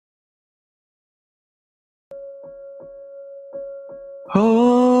Oh,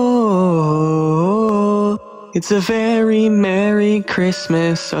 it's a very Merry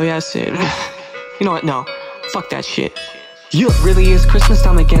Christmas. Oh, yes, it. You know what? No. Fuck that shit. Yeah, it really is Christmas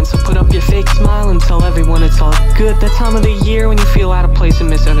time again, so put up your fake smile and tell everyone it's all good. That time of the year when you feel out of place and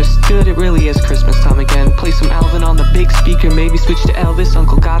misunderstood. It really is Christmas time again. Play some Alvin on the big speaker, maybe switch to Elvis.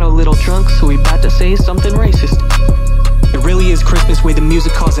 Uncle got a little drunk, so he about to say something racist. It really is Christmas way the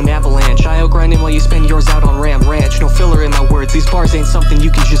music cause an avalanche. I out grinding while you spend yours out on Ram Ranch. No filler in my words, these bars ain't something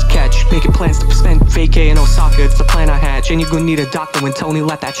you can just catch. Making plans to spend vacay in Osaka, it's the plan I hatch. And you're gonna need a doctor when Tony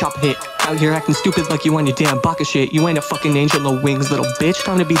let that chop hit. Out here acting stupid like you on your damn baka shit. You ain't a fucking angel, no wings, little bitch.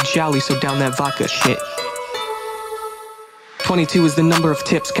 Time to be jolly, so down that vodka shit. 22 is the number of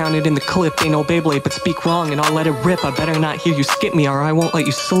tips counted in the clip. Ain't no Beyblade, but speak wrong and I'll let it rip. I better not hear you skip me or I won't let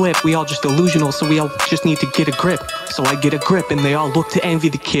you slip. We all just delusional, so we all just need to get a grip. So I get a grip and they all look to envy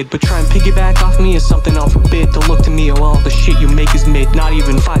the kid. But try and piggyback off me is something I'll forbid. To look to me, oh all the shit you make is mid. Not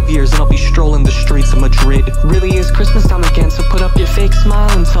even 5 years and I'll be strolling the streets of Madrid. Really is Christmas time again, so put up your fake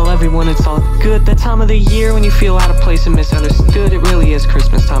smile and tell everyone it's all good. That time of the year when you feel out of place and misunderstood. It really is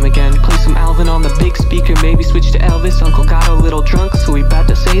Christmas time again. Play some Alvin on the big speaker, maybe switch to Elvis. Uncle got a little drunk, so he about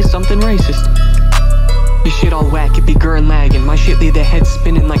to say something racist. Your shit all whack, it be gurrin' lagging. My shit leave their head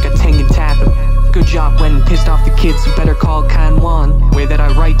spinning like a Tengen tapping. Good job when pissed off the kids, so better call Kanwan. Way that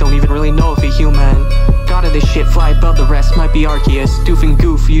I write, don't even really know if he human. God of this shit, fly above the rest, might be Arceus. Doofing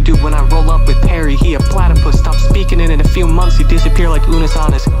goof, you do when I roll up with Perry. He a platypus, stop speaking it in a few months. You disappear like Unis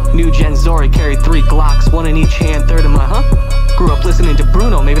Honest. New Gen Zori carried 3 Glocks, 1 in each hand, 3rd in my Grew up listening to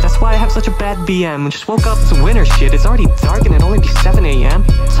Bruno, maybe that's why I have such a bad BM. Just woke up, it's winter shit, it's already dark and it only be 7 AM.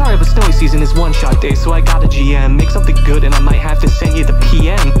 Sorry, but snowy season is one-shot day, so I got a GM. Make something good and I might have to send you the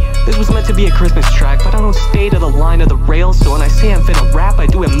PM. This was meant to be a Christmas track, but I don't stay to the line of the rails. So when I say I'm finna rap, I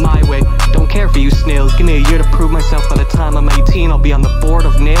do it my way. Don't care for you snails, give me a year to prove myself. By the time I'm 18, I'll be on the board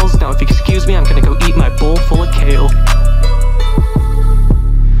of nails. Now if you excuse me, I'm gonna go eat my bowl full of kale.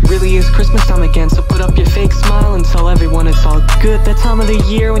 Really is Christmas time again, so put up your fake smile and tell everyone it's all good. That time of the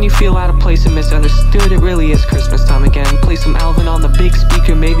year when you feel out of place and misunderstood. It really is Christmas time again. Play some Alvin on the big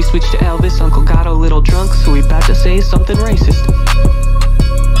speaker, maybe switch to Elvis. Uncle got a little drunk, so he about to say something racist.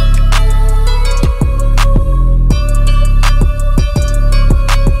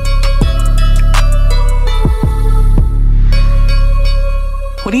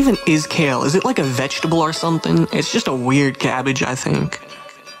 What even is kale? Is it like a vegetable or something? It's just a weird cabbage, I think.